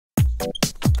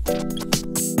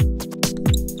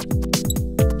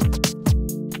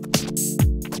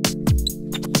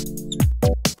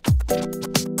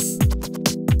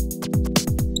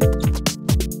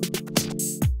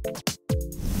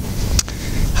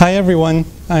Hi everyone,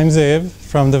 I'm Zeev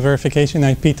from the Verification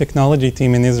IP Technology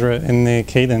team in Israel in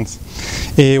Cadence.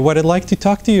 What I'd like to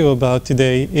talk to you about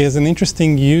today is an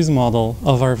interesting use model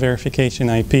of our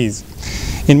verification IPs.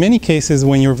 In many cases,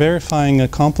 when you're verifying a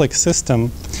complex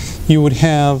system, you would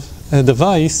have a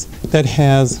device that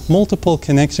has multiple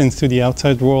connections to the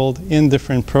outside world in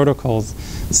different protocols.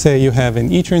 Say you have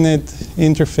an Ethernet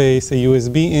interface, a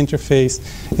USB interface,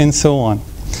 and so on.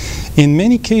 In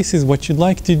many cases, what you'd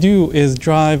like to do is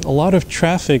drive a lot of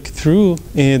traffic through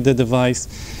the device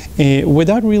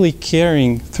without really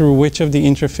caring through which of the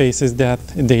interfaces that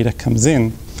data comes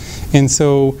in. And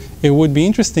so it would be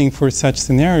interesting for such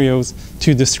scenarios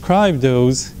to describe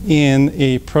those in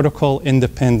a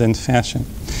protocol-independent fashion.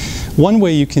 One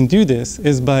way you can do this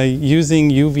is by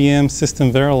using UVM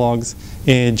SystemVerilog's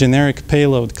generic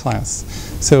payload class.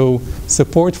 So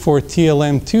support for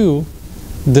TLM 2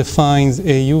 defines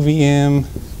a UVM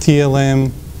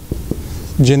TLM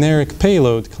generic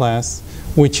payload class,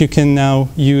 which you can now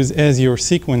use as your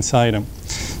sequence item.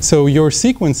 So your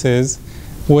sequences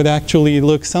would actually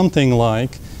look something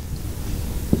like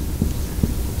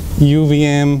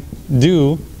UVM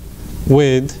do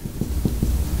with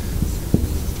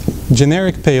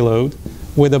generic payload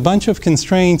with a bunch of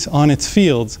constraints on its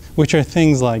fields, which are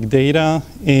things like data,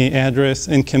 address,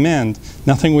 and command,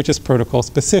 nothing which is protocol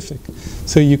specific.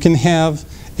 So you can have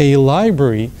a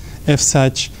library of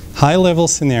such high-level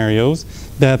scenarios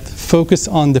that focus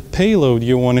on the payload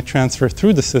you want to transfer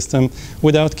through the system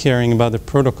without caring about the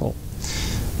protocol.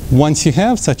 Once you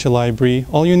have such a library,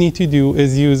 all you need to do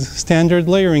is use standard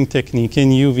layering technique in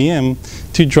UVM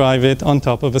to drive it on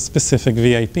top of a specific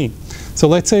VIP. So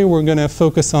let's say we're going to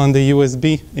focus on the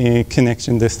USB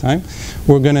connection this time.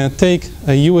 We're going to take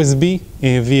a USB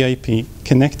VIP,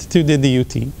 connect to the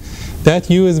DUT. That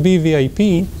USB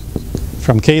VIP,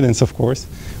 from Cadence of course,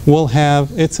 will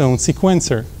have its own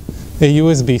sequencer, a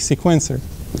USB sequencer.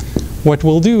 What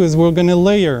we'll do is we're going to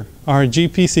layer our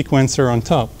GP sequencer on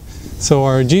top. So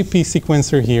our GP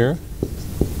sequencer here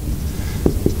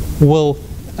will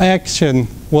activate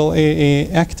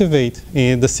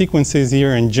the sequences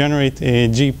here and generate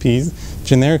GPs,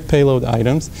 generic payload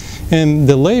items, and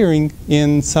the layering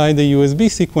inside the USB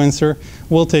sequencer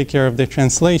will take care of the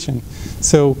translation.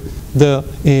 So the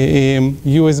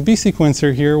USB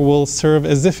sequencer here will serve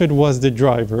as if it was the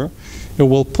driver. It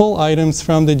will pull items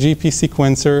from the GP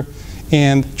sequencer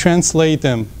and translate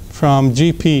them from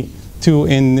GP to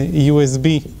an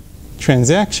USB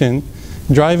transaction,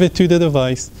 drive it to the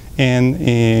device,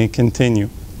 and continue.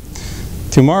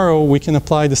 Tomorrow, we can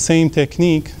apply the same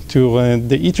technique to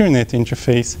the Ethernet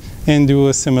interface and do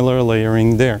a similar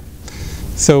layering there.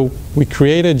 So we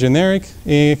create a generic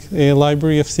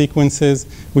library of sequences.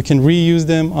 We can reuse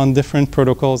them on different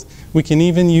protocols. We can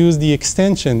even use the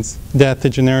extensions that the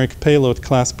generic payload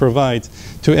class provides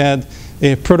to add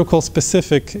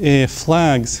protocol-specific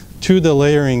flags to the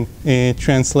layering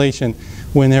translation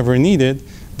whenever needed,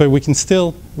 but we can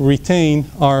still retain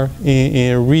our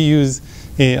reuse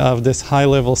of this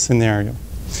high-level scenario.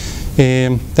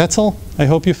 That's all. I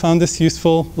hope you found this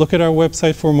useful. Look at our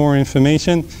website for more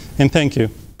information, and thank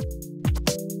you.